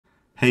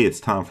Hey,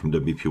 it's Tom from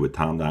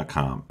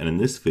WPWithTom.com, and in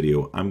this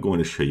video I'm going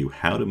to show you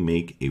how to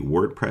make a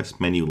WordPress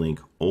menu link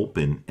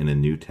open in a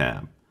new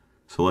tab.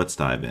 So let's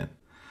dive in.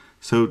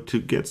 So to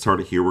get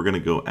started here, we're going to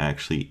go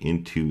actually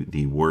into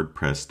the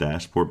WordPress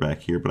dashboard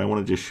back here, but I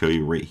want to just show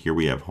you right here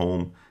we have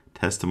Home,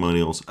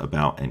 Testimonials,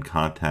 About, and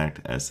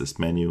Contact as this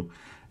menu.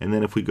 And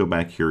then if we go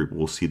back here,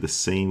 we'll see the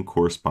same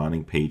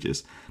corresponding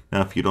pages.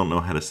 Now if you don't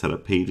know how to set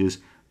up pages,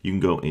 you can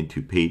go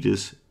into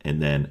Pages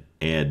and then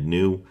Add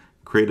New,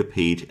 create a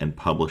page and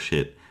publish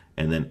it,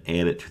 and then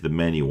add it to the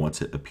menu. Once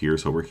it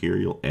appears over here,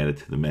 you'll add it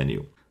to the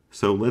menu.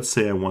 So let's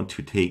say I want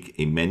to take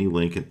a menu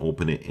link and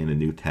open it in a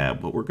new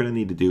tab. What we're going to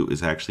need to do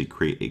is actually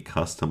create a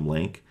custom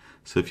link.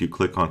 So if you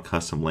click on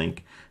custom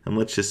link, and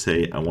let's just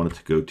say I wanted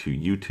to go to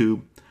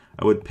YouTube,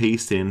 I would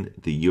paste in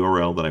the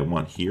URL that I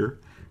want here,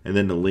 and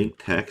then the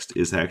link text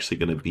is actually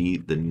going to be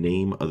the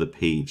name of the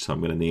page. So I'm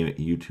going to name it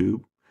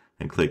YouTube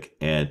and click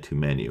Add to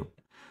Menu.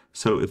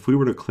 So if we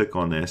were to click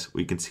on this,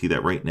 we can see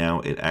that right now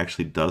it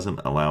actually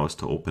doesn't allow us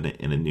to open it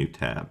in a new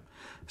tab.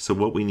 So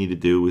what we need to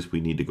do is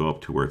we need to go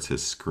up to where it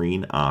says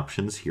Screen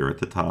Options here at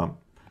the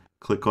top,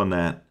 click on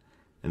that,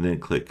 and then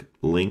click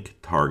Link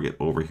Target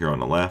over here on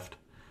the left.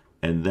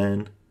 And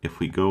then if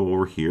we go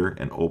over here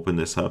and open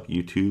this up,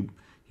 YouTube,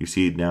 you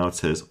see now it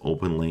says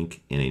Open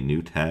Link in a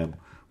new tab.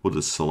 We'll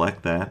just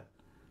select that,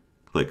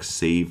 click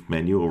Save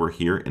Menu over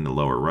here in the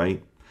lower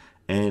right.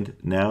 And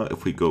now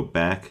if we go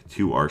back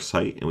to our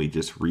site and we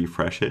just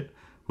refresh it,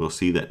 we'll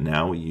see that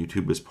now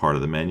YouTube is part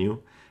of the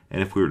menu.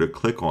 And if we were to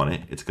click on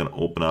it, it's going to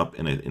open up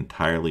in an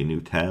entirely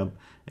new tab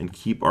and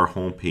keep our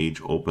home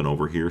page open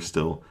over here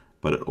still,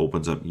 but it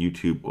opens up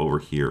YouTube over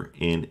here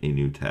in a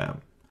new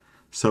tab.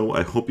 So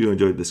I hope you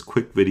enjoyed this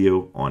quick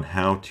video on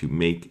how to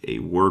make a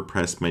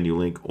WordPress menu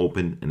link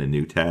open in a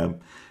new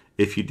tab.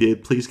 If you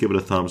did, please give it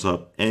a thumbs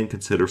up and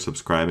consider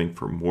subscribing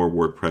for more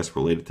WordPress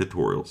related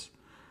tutorials.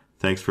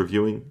 Thanks for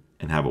viewing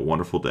and have a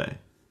wonderful day.